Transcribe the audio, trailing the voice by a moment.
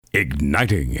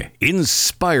Igniting,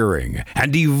 inspiring,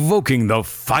 and evoking the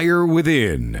fire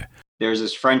within. There's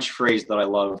this French phrase that I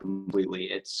love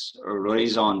completely. It's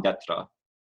raison d'être.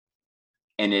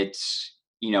 And it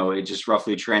just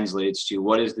roughly translates to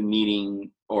what is the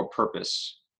meaning or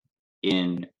purpose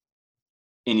in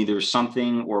either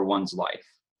something or one's life.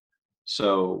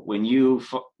 So when you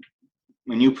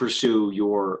pursue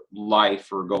your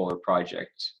life or goal or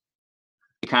project,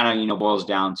 it kind of boils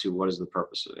down to what is the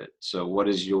purpose of it. So what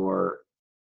is your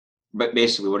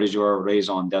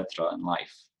raison d'être in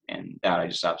life? And that I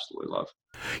just absolutely love.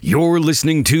 You're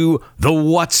listening to the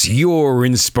What's Your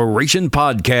Inspiration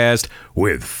podcast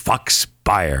with Fox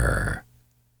Beyer.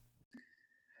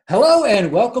 Hello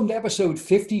and welcome to episode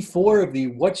 54 of the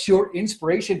What's Your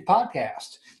Inspiration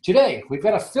podcast. Today, we've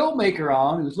got a filmmaker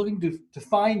on who's looking to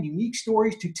find unique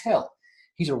stories to tell.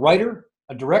 He's a writer,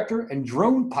 a director, and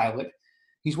drone pilot.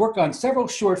 He's worked on several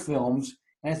short films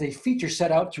and has a feature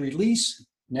set out to release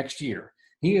next year.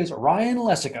 He is Ryan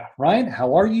Lesica. Ryan,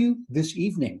 how are you this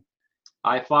evening?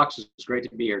 Hi, Fox. It's great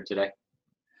to be here today.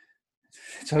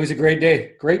 It's always a great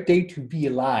day. Great day to be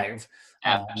alive.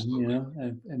 Absolutely.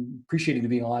 And appreciating to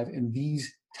be alive in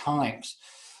these times.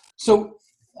 So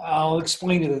I'll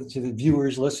explain to the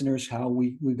viewers, listeners, how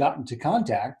we got into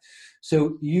contact.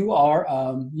 So you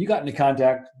got into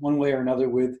contact one way or another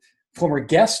with former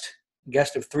guest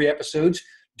of 3 episodes,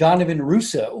 Donovan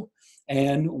Russo,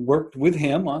 and worked with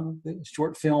him on the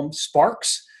short film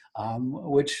Sparks,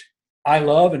 which I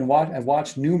love and I've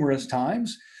watched numerous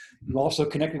times. You also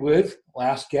connected with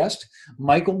last guest,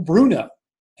 Michael Bruno.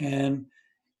 And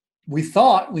we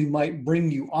thought we might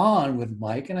bring you on with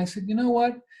Mike. And I said, you know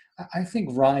what? I think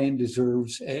Ryan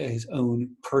deserves his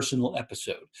own personal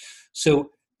episode. So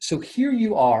here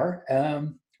you are,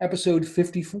 episode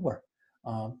 54.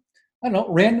 I don't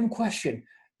know, random question.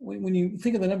 When you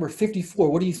think of the number 54,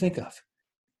 what do you think of?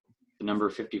 The number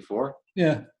 54?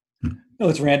 Yeah. No,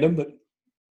 it's random, but.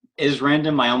 It is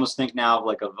random. I almost think now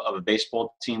of a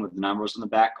baseball team with the numbers on the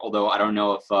back, although I don't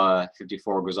know if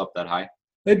 54 goes up that high.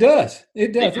 It does.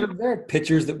 There are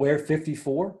pitchers that wear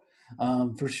 54,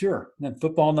 for sure. And then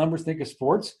football numbers, think of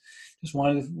sports. Just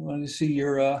wanted to see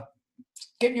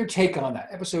get your take on that.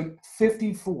 Episode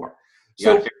 54. You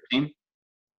got a favorite team?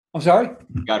 I'm sorry?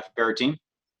 You got a favorite team?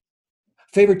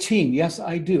 Favorite team? Yes,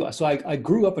 I do. So I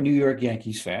grew up a New York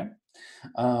Yankees fan,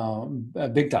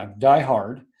 big time, die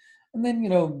hard. And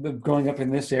then, growing up in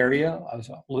this area, I was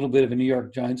a little bit of a New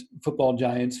York football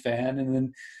Giants fan, and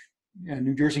then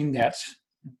New Jersey Nets.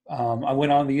 I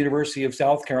went on the University of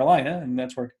South Carolina, and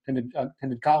that's where I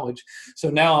attended college. So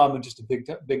now I'm just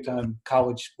a big time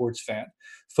college sports fan,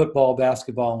 football,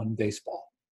 basketball, and baseball.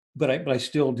 But I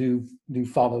still do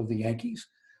follow the Yankees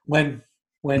when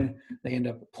they end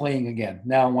up playing again.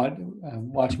 Now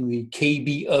I'm watching the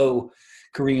KBO,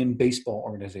 Korean Baseball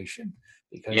Organization.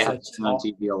 Because that's on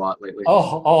TV a lot lately.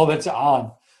 Oh, that's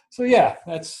on. So yeah,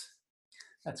 that's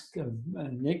good.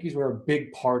 Yankees were a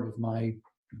big part of my,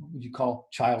 what would you call,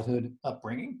 childhood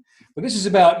upbringing. But this is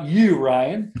about you,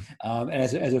 Ryan, and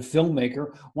as a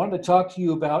filmmaker. Wanted to talk to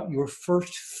you about your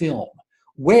first film.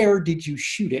 Where did you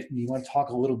shoot it? And you want to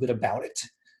talk a little bit about it?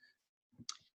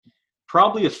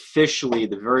 Probably officially,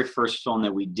 the very first film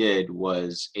that we did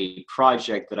was a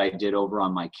project that I did over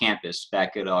on my campus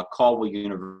back at Caldwell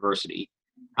University.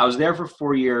 I was there for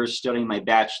 4 years studying my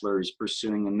bachelor's,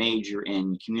 pursuing a major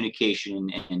in communication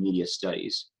and media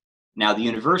studies. Now, the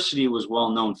university was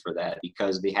well known for that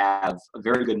because they have a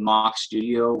very good mock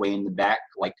studio way in the back,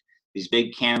 like these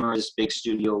big cameras, big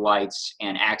studio lights,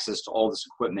 and access to all this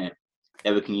equipment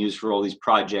that we can use for all these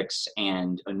projects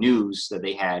and a news that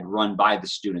they had run by the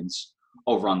students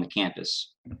over on the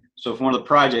campus. So for one of the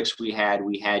projects we had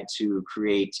to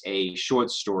create a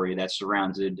short story that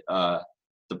surrounded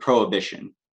the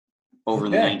Prohibition over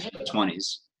in the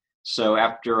 1920s. So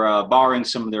after borrowing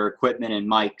some of their equipment and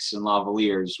mics and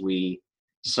lavaliers, we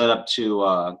set up to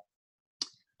an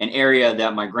area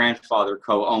that my grandfather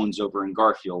co-owns over in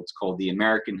Garfield. It's called the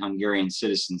American Hungarian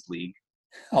Citizens League.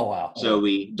 Oh, wow. So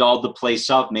we dolled the place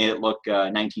up, made it look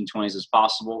 1920s as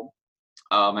possible.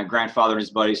 My grandfather and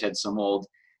his buddies had some old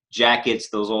jackets,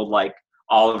 those old like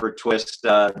Oliver Twist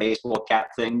baseball cap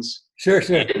things. Sure.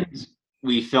 And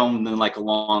we filmed in like a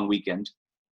long weekend.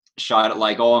 Shot it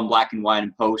like all in black and white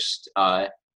in post.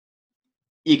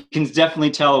 You can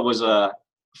definitely tell it was a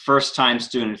first-time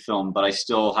student film, but I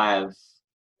still have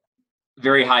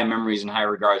very high memories and high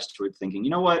regards to it, thinking, you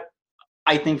know what?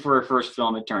 I think for a first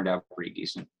film, it turned out pretty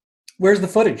decent. Where's the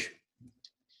footage?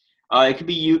 It could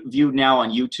be viewed now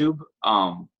on YouTube.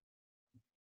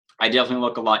 I definitely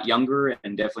look a lot younger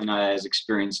and definitely not as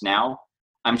experienced now.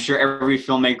 I'm sure every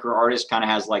filmmaker or artist kind of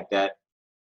has like that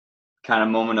kind of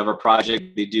moment of a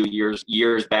project they do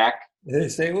years back, They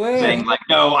say, well, saying like,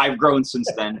 no, I've grown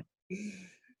since then.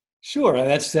 sure,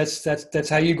 that's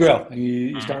how you grow.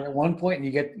 You start at one point and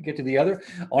you get to the other.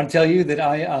 I want to tell you that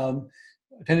I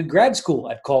attended grad school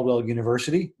at Caldwell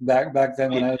University back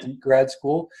then when I was in grad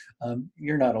school.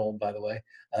 You're not old, by the way.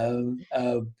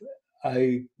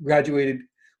 I graduated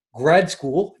grad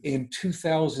school in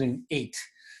 2008,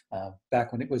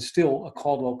 back when it was still a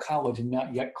Caldwell College and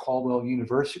not yet Caldwell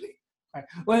University. Right.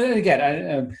 Well, and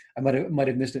again, I might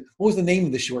have missed it. What was the name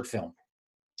of the short film?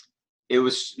 It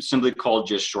was simply called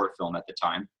just short film at the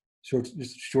time. Just a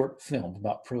short film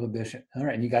about prohibition. All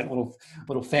right, and you got a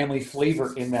little family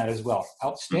flavor in that as well.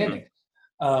 Outstanding.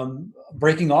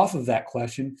 Breaking off of that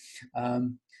question,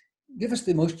 give us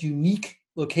the most unique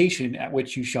location at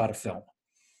which you shot a film.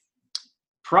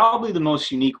 Probably the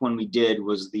most unique one we did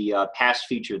was the past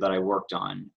feature that I worked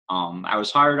on. I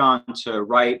was hired on to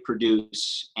write,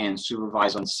 produce, and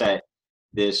supervise on set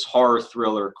this horror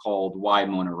thriller called Why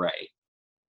Mona Ray.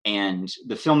 And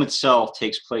the film itself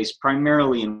takes place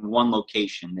primarily in one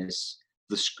location.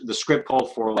 The script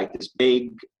called for like this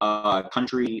big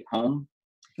country home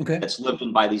that's lived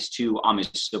in by these two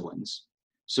Amish siblings.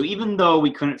 So even though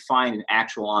we couldn't find an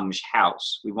actual Amish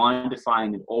house, we wanted to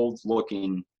find an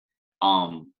old-looking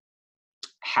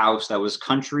house that was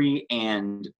country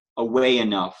and away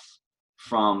enough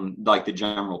from like the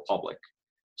general public.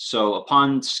 So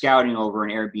upon scouting over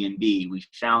an Airbnb, we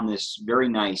found this very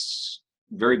nice,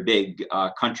 very big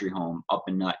country home up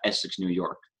in Essex, New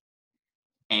York.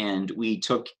 And we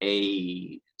took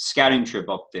a scouting trip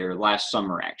up there last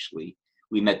summer, actually.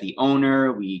 We met the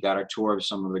owner, we got a tour of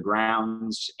some of the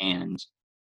grounds, and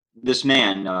this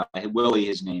man, Willie,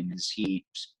 his name is, he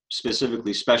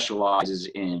specifically specializes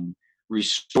in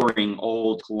restoring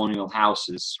old colonial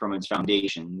houses from its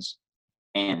foundations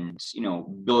and,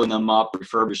 building them up,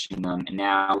 refurbishing them, and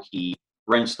now he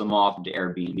rents them off into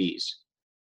Airbnbs.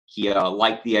 He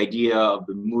liked the idea of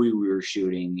the movie we were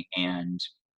shooting, and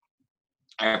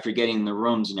after getting the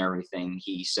rooms and everything,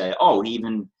 he said, he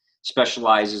even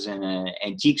specializes in an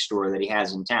antique store that he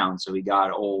has in town. So he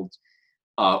got old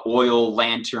oil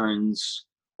lanterns,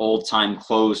 old-time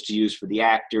clothes to use for the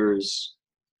actors,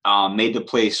 made the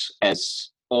place as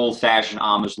old-fashioned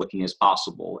Amish looking as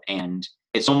possible. And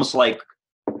it's almost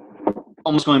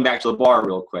going back to the bar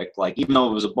real quick. Like, even though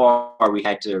it was a bar, we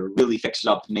had to really fix it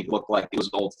up to make it look like it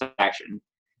was old-fashioned.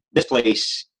 This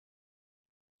place,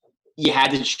 you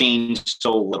had to change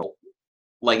so little.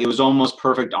 Like, it was almost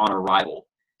perfect on arrival,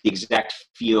 the exact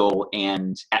feel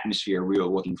and atmosphere we were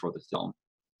looking for the film.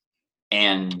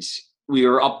 And we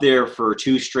were up there for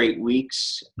 2 straight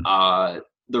weeks.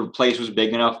 The place was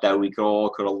big enough that we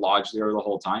could have lodged there the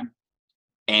whole time.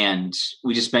 And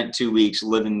we just spent 2 weeks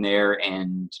living there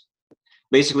and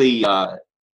basically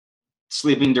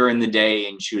sleeping during the day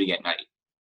and shooting at night.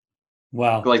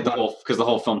 Wow. Because the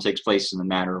whole film takes place in the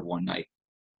matter of one night.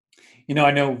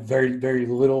 I know very, very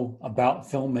little about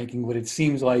filmmaking, but it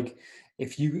seems like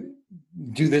if you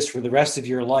do this for the rest of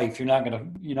your life, you're not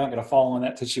gonna fall in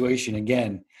that situation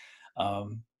again.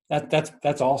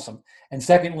 That's awesome. And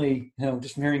secondly,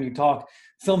 just from hearing you talk,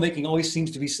 filmmaking always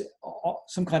seems to be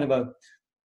some kind of a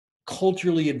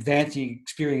culturally advancing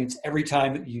experience every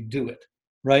time that you do it,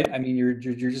 right? I mean, you're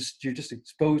just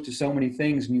exposed to so many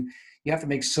things, and you have to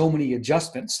make so many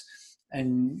adjustments,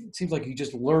 and it seems like you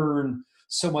just learn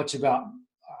so much about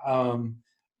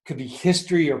could be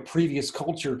history or previous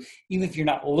culture, even if you're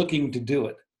not looking to do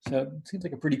it. So it seems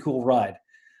like a pretty cool ride.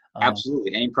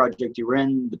 Absolutely. Any project you're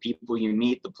in, the people you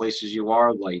meet, the places you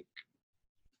are, like,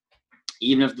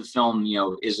 even if the film,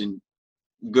 isn't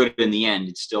good in the end,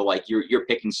 it's still like you're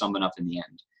picking someone up in the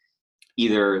end.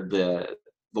 Either the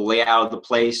layout of the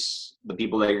place, the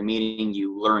people that you're meeting,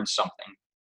 you learn something.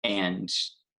 And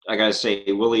I gotta say,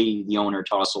 Willie, the owner,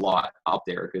 taught us a lot out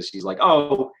there, because he's like,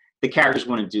 the characters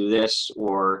wouldn't do this,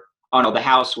 or, the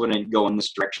house wouldn't go in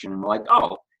this direction. And we're like,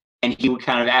 and he would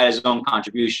kind of add his own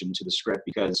contribution to the script,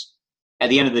 because at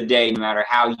the end of the day, no matter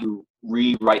how you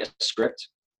rewrite a script,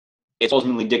 it's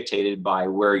ultimately dictated by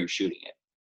where you're shooting it.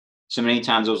 So many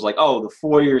times it was like, the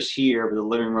foyer's here, but the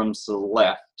living room's to the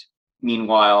left.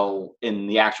 Meanwhile, in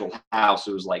the actual house,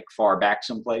 it was like far back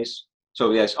someplace.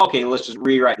 So yes, okay, let's just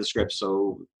rewrite the script.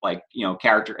 So like,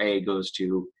 character A goes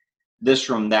to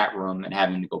this room, that room, and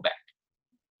having to go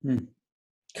back.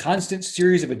 Constant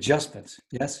series of adjustments.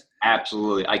 Yes.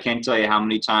 Absolutely. I can't tell you how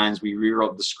many times we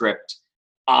rewrote the script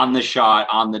on the shot,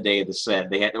 on the day of the set.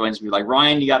 They had to be like,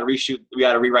 Ryan, you got to reshoot. We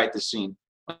got to rewrite this scene.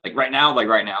 Like right now.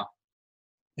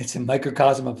 It's a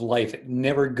microcosm of life. It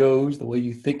never goes the way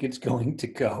you think it's going to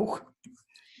go.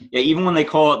 Yeah. Even when they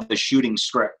call it the shooting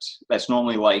script, that's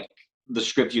normally like the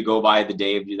script you go by the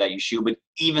day that you shoot. But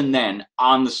even then,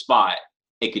 on the spot,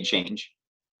 it could change.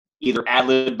 Either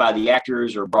ad-libbed by the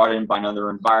actors or brought in by another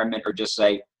environment, or just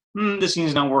say, this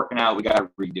scene's not working out, we got to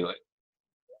redo it.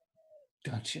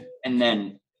 Gotcha. And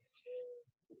then,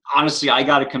 honestly, I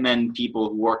got to commend people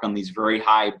who work on these very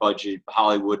high-budget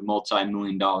Hollywood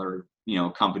multi-million-dollar,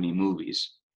 company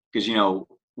movies. Because,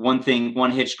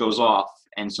 one hitch goes off,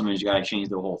 and sometimes you got to change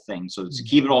the whole thing. So to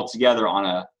keep it all together on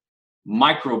a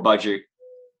micro budget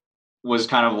was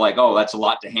kind of like, oh, that's a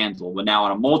lot to handle. But now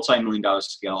on a multi-million-dollar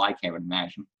scale, I can't even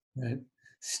imagine. Right.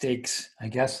 Stakes, I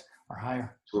guess, are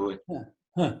higher. Absolutely. Yeah.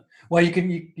 Huh. Well, you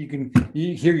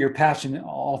hear your passion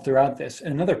all throughout this.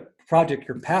 And another project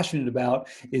you're passionate about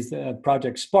is the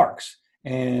Project Sparks,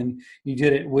 and you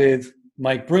did it with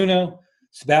Mike Bruno,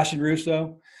 Sebastian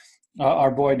Russo,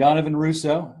 our boy Donovan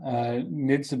Russo,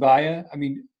 Nid Sabaya. I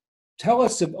mean, tell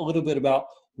us a little bit about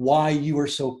why you were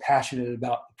so passionate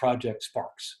about Project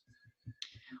Sparks.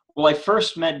 Well, I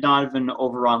first met Donovan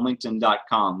over on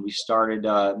LinkedIn.com. We started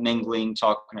mingling,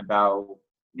 talking about,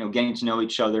 getting to know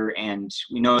each other, and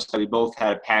we noticed that we both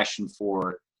had a passion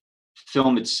for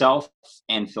film itself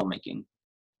and filmmaking.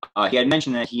 He had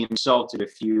mentioned that he himself did a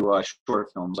few short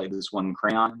films, like this one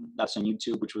Crayon that's on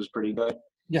YouTube, which was pretty good.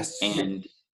 Yes. And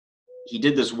he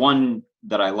did this one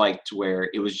that I liked where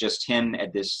it was just him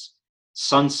at this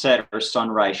sunset or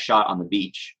sunrise shot on the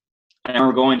beach. And I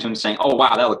remember going to him saying, "Oh,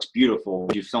 wow, that looks beautiful. What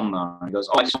did you film that on?" He goes,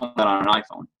 "Oh, I just filmed that on an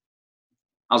iPhone."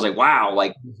 I was like, wow,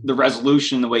 like the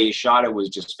resolution, the way he shot it was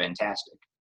just fantastic.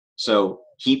 So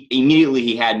he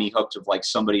had me hooked of like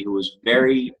somebody who was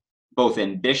very both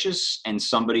ambitious and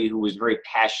somebody who was very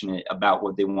passionate about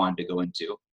what they wanted to go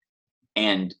into.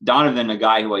 And Donovan, a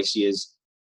guy who I see is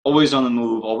always on the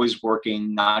move, always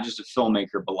working, not just a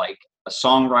filmmaker, but like a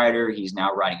songwriter. He's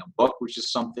now writing a book, which is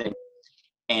something.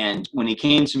 And when he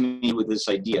came to me with this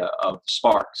idea of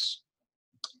Sparks,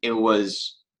 it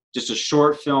was just a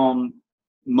short film,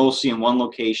 mostly in one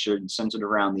location, centered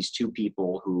around these two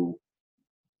people who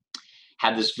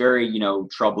had this very,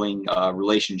 troubling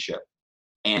relationship.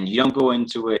 And you don't go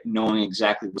into it knowing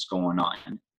exactly what's going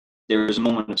on. There's a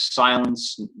moment of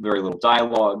silence, very little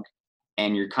dialogue,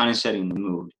 and you're kind of setting the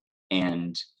mood.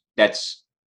 And that's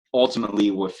ultimately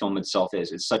what film itself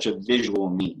is. It's such a visual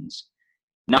means.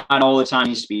 Not all the time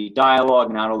needs to be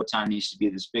dialogue, not all the time needs to be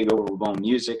this big overblown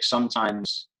music.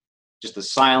 Sometimes just the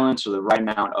silence or the right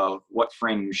amount of what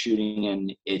frame you're shooting in,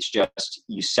 it's just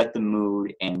you set the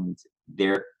mood and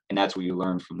that's what you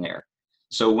learn from there.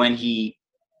 So when he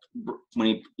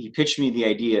pitched me the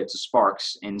idea to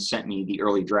Sparks and sent me the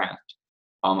early draft,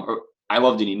 I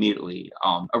loved it immediately.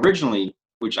 Originally,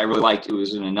 which I really liked, it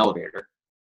was in an elevator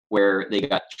where they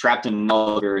got trapped in an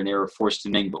elevator and they were forced to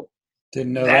mingle.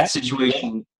 Didn't know that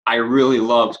situation I really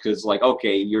loved, because like,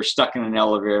 okay, you're stuck in an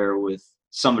elevator with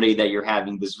somebody that you're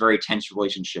having this very tense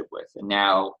relationship with, and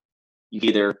now you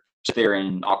either sit there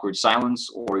in awkward silence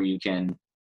or you can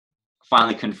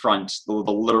finally confront the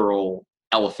literal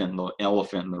elephant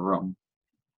in the room.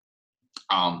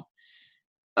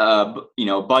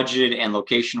 Budget and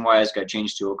location wise got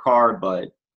changed to a car, but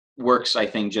works I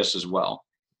think just as well.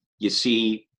 You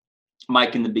see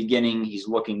Mike in the beginning, he's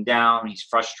looking down, he's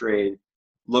frustrated,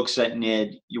 looks at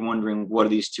Nid, you're wondering, what are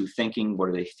these two thinking? What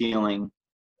are they feeling?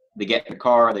 They get in the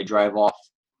car, they drive off,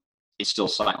 it's still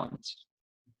silent.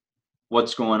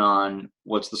 What's going on?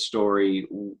 What's the story?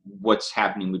 What's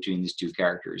happening between these two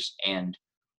characters? And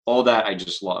all that I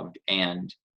just loved.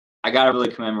 And I got to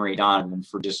really commemorate Donovan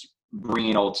for just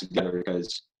bringing it all together,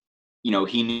 because,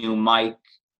 he knew Mike.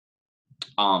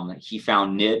 He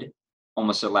found Nid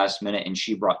almost at last minute, and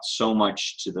she brought so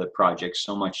much to the project,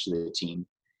 so much to the team.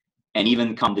 And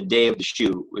even come the day of the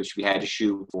shoot, which we had to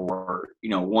shoot for,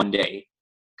 one day,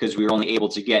 because we were only able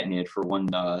to get Nid for one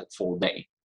full day.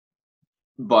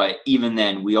 But even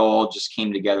then, we all just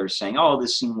came together saying, oh,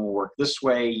 this scene will work this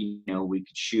way. We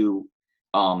could shoot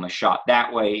a shot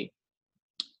that way.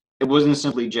 It wasn't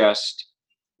simply just,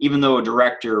 even though a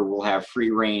director will have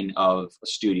free reign of a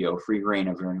studio, free reign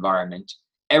of an environment,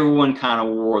 everyone kind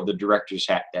of wore the director's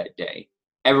hat that day.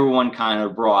 Everyone kind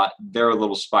of brought their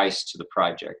little spice to the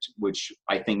project, which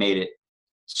I think made it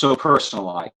so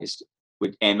personalized.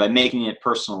 And by making it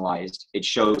personalized, it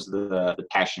shows the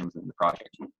passion within the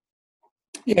project.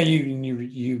 Yeah,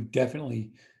 you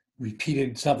definitely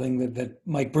repeated something that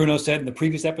Mike Bruno said in the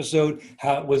previous episode,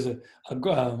 how it was a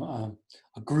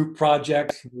group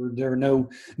project. There were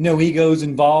no egos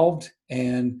involved,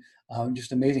 and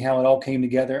just amazing how it all came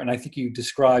together. And I think you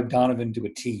described Donovan to a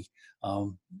T,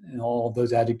 and all of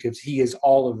those adjectives. He is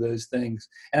all of those things.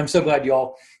 And I'm so glad you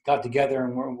all got together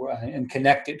and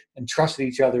connected and trusted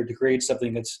each other to create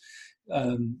something that's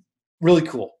Really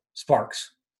cool.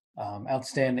 Sparks.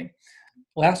 Outstanding.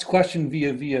 Last question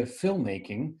via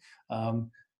filmmaking.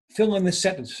 Fill in this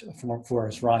sentence for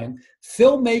us, Ryan.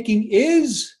 Filmmaking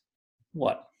is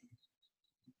what?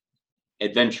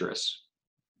 Adventurous.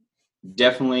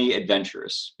 Definitely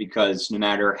adventurous, because no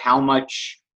matter how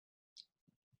much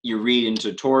you read in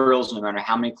tutorials, no matter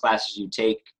how many classes you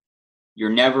take, you're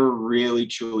never really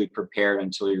truly prepared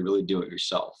until you really do it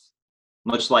yourself.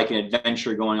 Much like an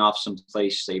adventure going off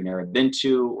someplace that you've never been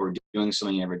to or doing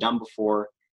something you've never done before,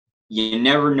 you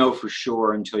never know for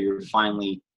sure until you're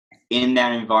finally in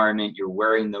that environment, you're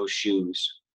wearing those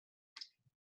shoes.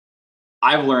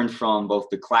 I've learned from both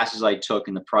the classes I took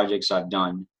and the projects I've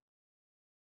done,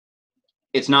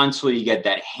 it's not until you get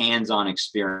that hands-on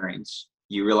experience,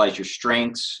 you realize your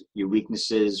strengths, your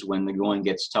weaknesses when the going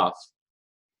gets tough,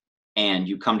 and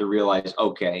you come to realize,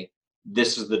 okay,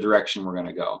 this is the direction we're going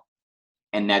to go.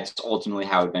 And that's ultimately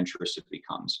how adventurous it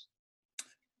becomes.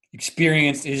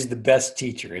 Experience is the best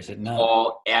teacher, is it not?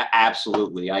 Oh,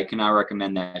 absolutely. I cannot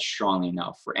recommend that strongly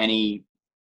enough for any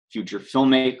future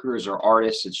filmmakers or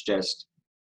artists. It's just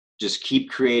keep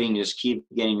creating, just keep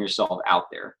getting yourself out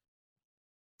there.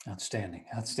 Outstanding.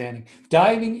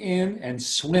 Diving in and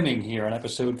swimming here on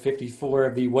episode 54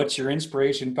 of the What's Your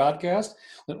Inspiration podcast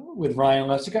with Ryan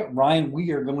Lessica. Ryan,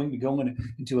 we are going to go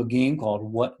into a game called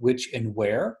What, Which, and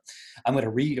Where. I'm going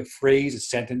to read a phrase, a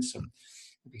sentence of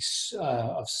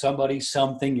somebody,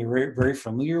 something you're very, very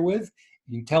familiar with.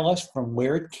 You tell us from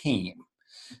where it came.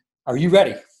 Are you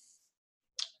ready?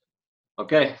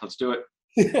 Okay, let's do it.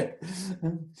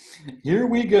 Here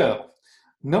we go.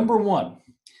 Number 1.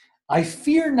 I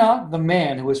fear not the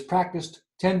man who has practiced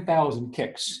 10,000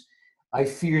 kicks. I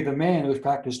fear the man who has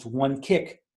practiced one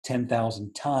kick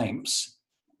 10,000 times.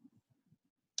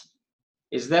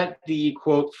 Is that the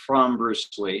quote from Bruce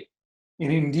Lee?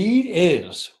 It indeed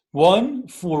is. 1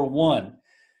 for 1.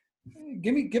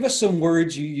 Give us some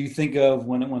words you think of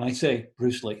when I say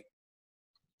Bruce Lee.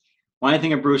 When I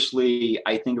think of Bruce Lee,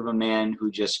 I think of a man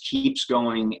who just keeps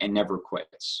going and never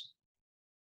quits.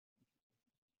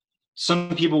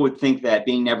 Some people would think that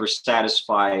being never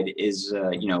satisfied is,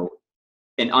 an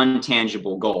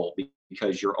untangible goal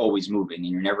because you're always moving and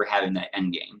you're never having that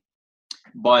end game.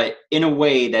 But in a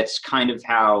way, that's kind of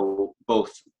how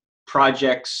both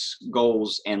projects,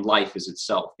 goals, and life is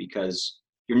itself, because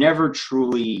you're never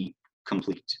truly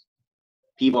complete.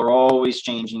 People are always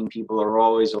changing, people are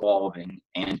always evolving,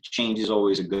 and change is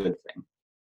always a good thing.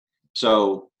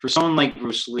 So for someone like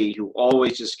Bruce Lee, who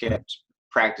always just kept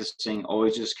practicing,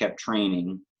 always just kept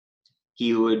training,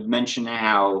 he would mention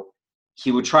how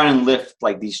he would try and lift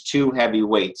like these 2 heavy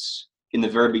weights in the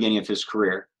very beginning of his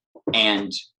career.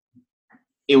 And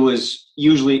it was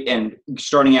usually, and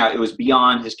starting out, it was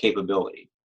beyond his capability.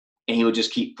 And he would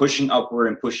just keep pushing upward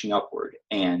and pushing upward.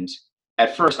 And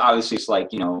at first, obviously, it's like,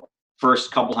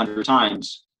 first couple hundred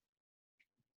times,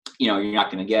 you're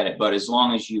not going to get it. But as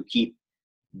long as you keep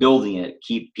building it,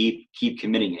 keep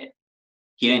committing it,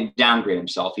 he didn't downgrade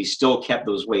himself. He still kept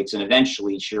those weights. And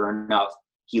eventually, sure enough,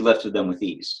 he lifted them with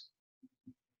ease.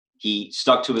 He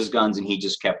stuck to his guns and he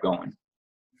just kept going.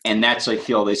 And that's, I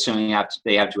feel, they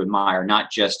have to admire,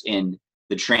 not just in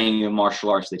the training of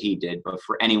martial arts that he did, but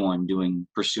for anyone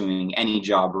pursuing any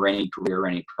job or any career or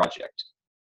any project.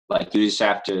 Like, you just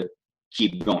have to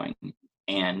keep going.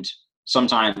 And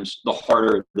sometimes the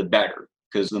harder, the better,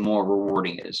 because the more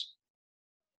rewarding it is.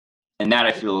 And that,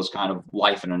 I feel, is kind of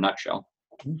life in a nutshell.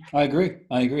 I agree.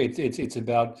 It's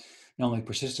about not only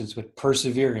persistence, but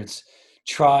perseverance.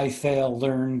 Try, fail,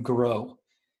 learn, grow.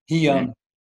 He, and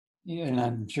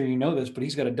I'm sure you know this, but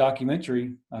he's got a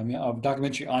documentary. A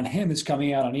documentary on him is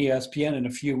coming out on ESPN in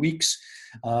a few weeks.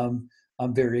 I'm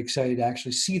very excited to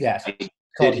actually see that. I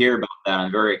did hear about that.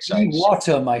 I'm very excited. Be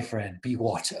water, my friend. Be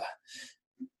water.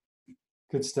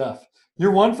 Good stuff.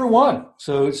 You're 1 for 1.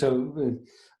 So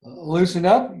loosen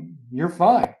up. You're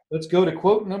fine. Let's go to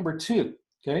quote number 2.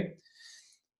 Okay.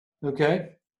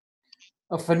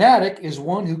 A fanatic is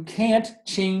one who can't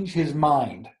change his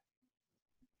mind.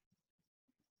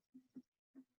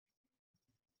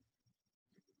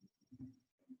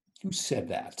 Who said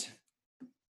that?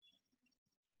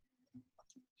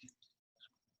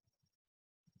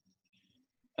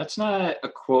 That's not a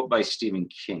quote by Stephen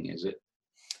King, is it?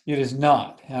 It is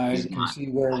not. I can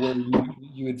see where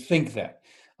you would think that.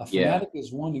 A fanatic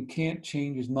is one who can't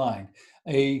change his mind.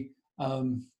 A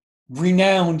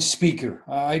renowned speaker.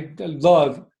 I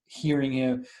love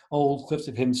hearing old clips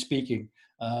of him speaking.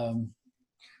 If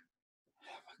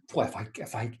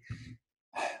I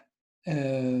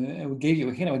gave you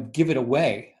a hint, I would give it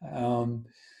away.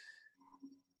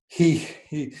 He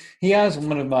has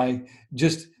one of my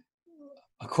just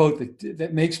a quote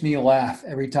that makes me laugh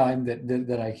every time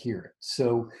that I hear it.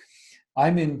 So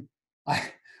I'm in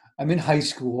I'm in high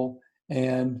school,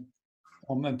 and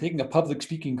I'm taking a public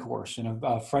speaking course, and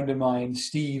a friend of mine,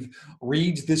 Steve,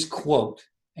 reads this quote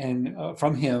and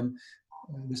from him,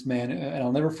 this man, and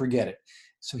I'll never forget it.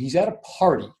 So he's at a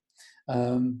party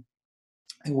um,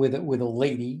 with a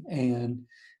lady, and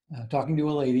talking to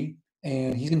a lady,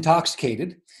 and he's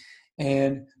intoxicated,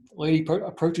 and the lady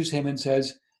approaches him and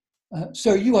says,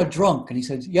 "Sir, you are drunk." And he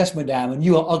says, "Yes, madame, and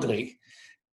you are ugly."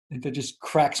 And that just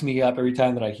cracks me up every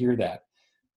time that I hear that.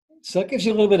 So that gives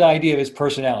you a little bit of idea of his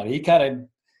personality.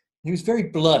 He was very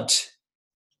blunt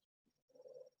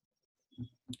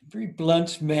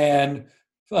man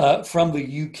from the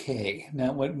UK.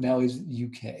 Now he's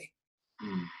UK.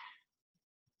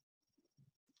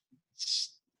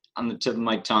 It's on the tip of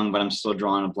my tongue, but I'm still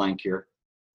drawing a blank here.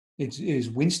 It is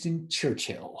Winston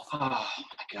Churchill. Oh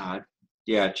my God.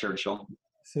 Yeah, Churchill.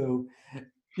 So,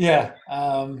 yeah.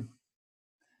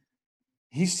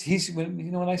 He's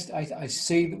when I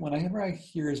say that whenever I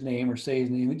hear his name or say his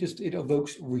name, it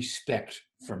evokes respect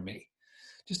from me.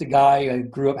 Just a guy I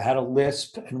grew up, had a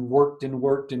lisp, and worked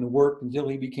until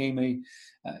he became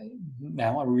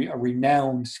now a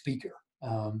renowned speaker.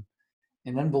 An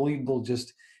unbelievable,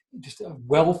 just a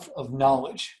wealth of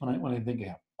knowledge when I think of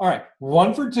him. All right,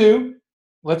 1 for 2.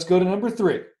 Let's go to number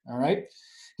 3. All right,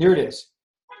 here it is.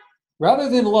 Rather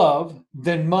than love,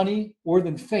 than money, or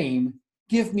than fame,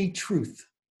 give me truth.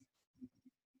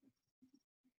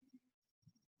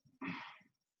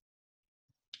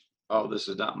 Oh, this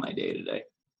is not my day today.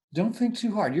 Don't think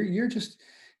too hard. You're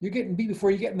getting beat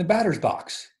before you get in the batter's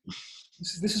box.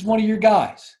 This is one of your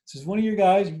guys. This is one of your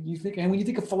guys. You think, and when you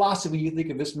think of philosophy, you think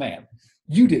of this man.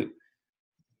 You do.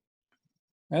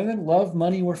 Rather than love,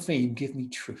 money, or fame, give me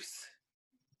truth.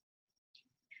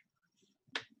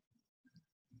 Who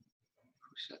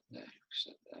said that?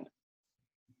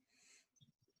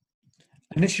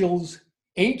 Initials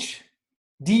HDT.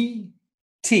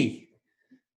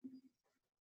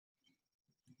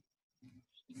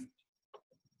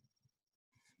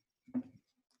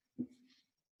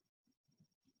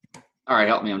 All right,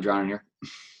 help me. I'm drowning here.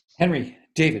 Henry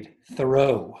David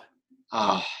Thoreau.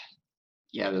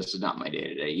 Yeah, this is not my day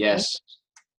today. Yes.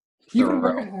 You've been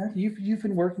working hard. You've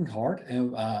been working hard,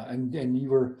 and you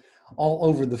were all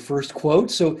over the first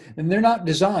quote. So, and they're not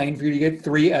designed for you to get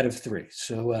 3 out of 3.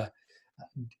 So,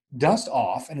 dust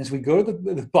off. And as we go to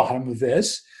the bottom of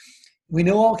this, we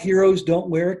know all heroes don't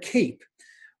wear a cape,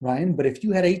 Ryan. But if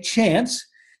you had a chance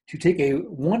to take a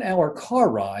 1-hour car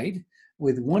ride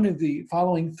with one of the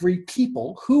following 3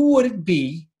 people, who would it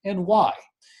be and why?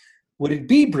 Would it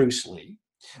be Bruce Lee?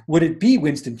 Would it be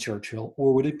Winston Churchill,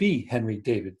 or would it be Henry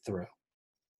David Thoreau?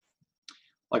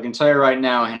 I can tell you right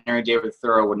now, Henry David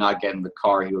Thoreau would not get in the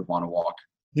car. He would want to walk.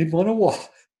 He'd want to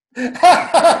walk.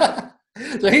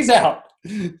 So he's out.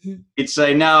 He'd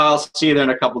say, "No, I'll see you there in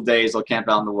a couple of days. I'll camp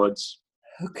out in the woods."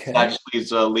 Okay. That just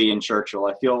leaves Lee and Churchill.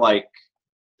 I feel like,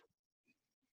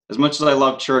 as much as I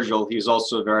love Churchill, he's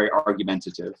also very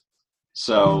argumentative.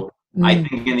 So I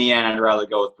think in the end, I'd rather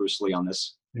go with Bruce Lee on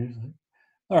this.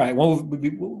 All right. What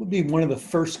would be one of the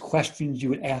first questions you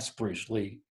would ask Bruce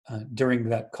Lee during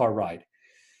that car ride?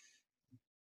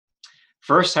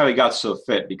 First, how he got so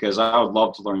fit, because I would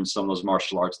love to learn some of those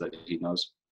martial arts that he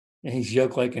knows. Yeah, he's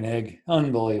yolk like an egg.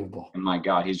 Unbelievable. And my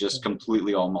God, he's just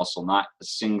completely all muscle, not a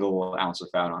single ounce of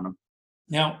fat on him.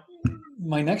 Now,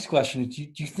 my next question is, do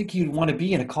you think he'd want to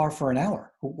be in a car for an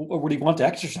hour? Or would he want to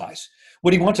exercise?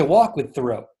 Would he want to walk with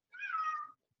Thoreau?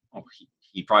 Oh,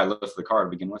 he probably lifted the car to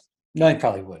begin with. No, he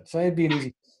probably would. So it'd be an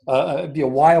easy, it'd be a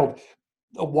wild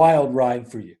ride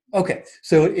for you. Okay,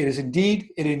 so it is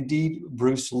indeed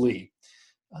Bruce Lee.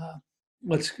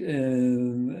 Let's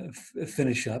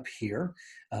finish up here.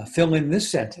 Fill in this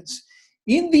sentence.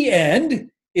 In the end,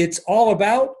 it's all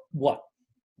about what?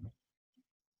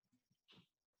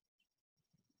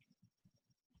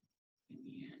 In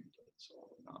the end, it's all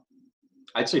about,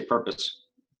 I'd say purpose.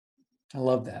 I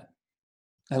love that.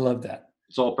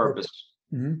 It's all purpose.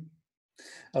 Mm-hmm.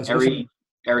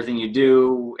 Everything you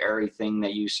do, everything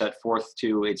that you set forth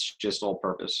to, it's just all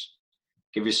purpose.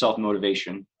 Give yourself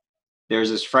motivation. There's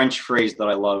this French phrase that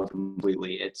I love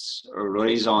completely. It's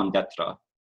raison d'être.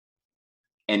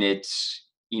 And it's,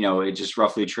 it just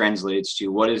roughly translates to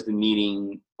what is the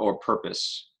meaning or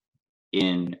purpose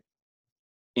in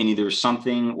either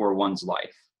something or one's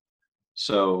life.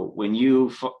 So when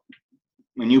you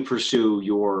pursue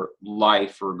your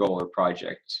life or goal or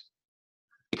project,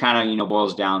 it kind of,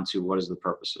 boils down to what is the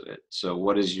purpose of it. So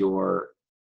what is your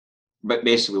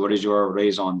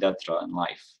raison d'etre in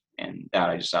life? And that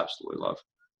I just absolutely love.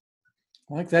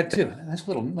 I like that too. Nice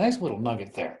little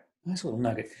nugget there. Nice little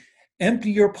nugget.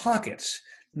 Empty your pockets.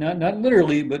 Not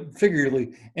literally, but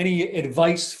figuratively. Any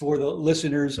advice for the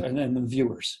listeners and the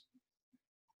viewers?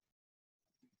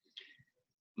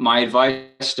 My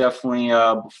advice definitely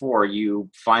before you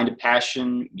find a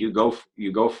passion, you go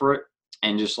for it.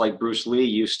 And just like Bruce Lee,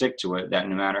 you stick to it. That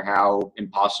no matter how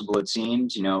impossible it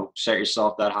seems, set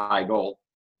yourself that high goal.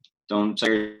 Don't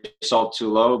set yourself too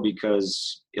low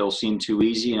because it'll seem too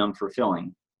easy and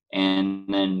unfulfilling. And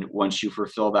then once you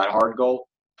fulfill that hard goal,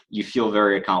 you feel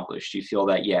very accomplished. You feel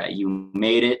that, yeah, you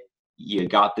made it, you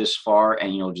got this far,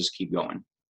 and you'll just keep going.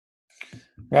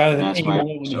 Rather than aim low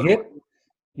and hit,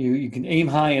 you can aim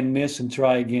high and miss and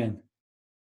try again.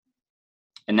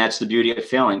 And that's the beauty of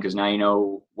failing, because now you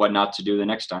know what not to do the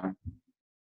next time.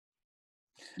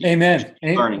 Amen.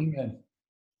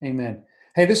 Amen.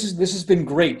 Hey, this has been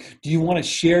great. Do you want to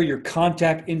share your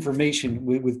contact information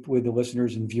with the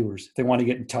listeners and viewers if they want to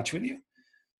get in touch with you?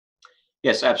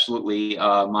 Yes, absolutely.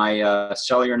 My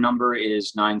cellular number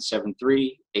is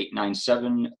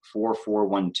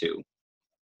 973-897-4412.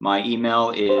 My email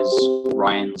is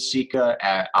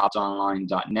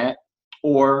ryanlasika@optonline.net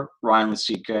or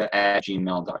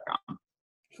ryanlasika@gmail.com.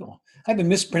 Cool. I've been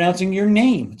mispronouncing your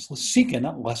name. It's Lasika,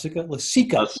 not Lessica.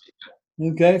 Lasika.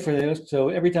 Okay, for this. So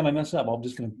every time I mess up, I'm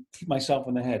just going to keep myself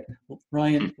in the head.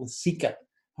 Ryan Lasika.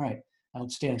 All right.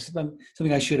 Outstanding.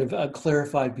 Something I should have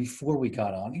clarified before we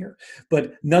got on here.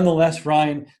 But nonetheless,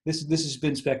 Ryan, this has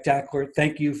been spectacular.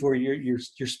 Thank you for your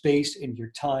space and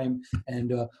your time.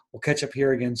 And we'll catch up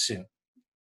here again soon.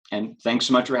 And thanks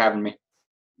so much for having me.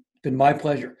 It's been my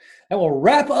pleasure. That will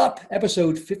wrap up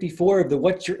episode 54 of the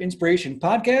What's Your Inspiration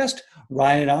podcast.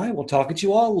 Ryan and I will talk at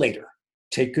you all later.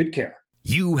 Take good care.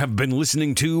 You have been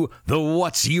listening to the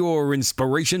What's Your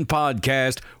Inspiration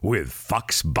podcast with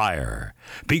Fox Beyer,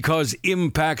 because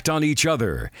impact on each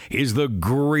other is the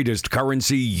greatest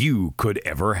currency you could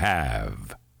ever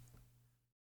have.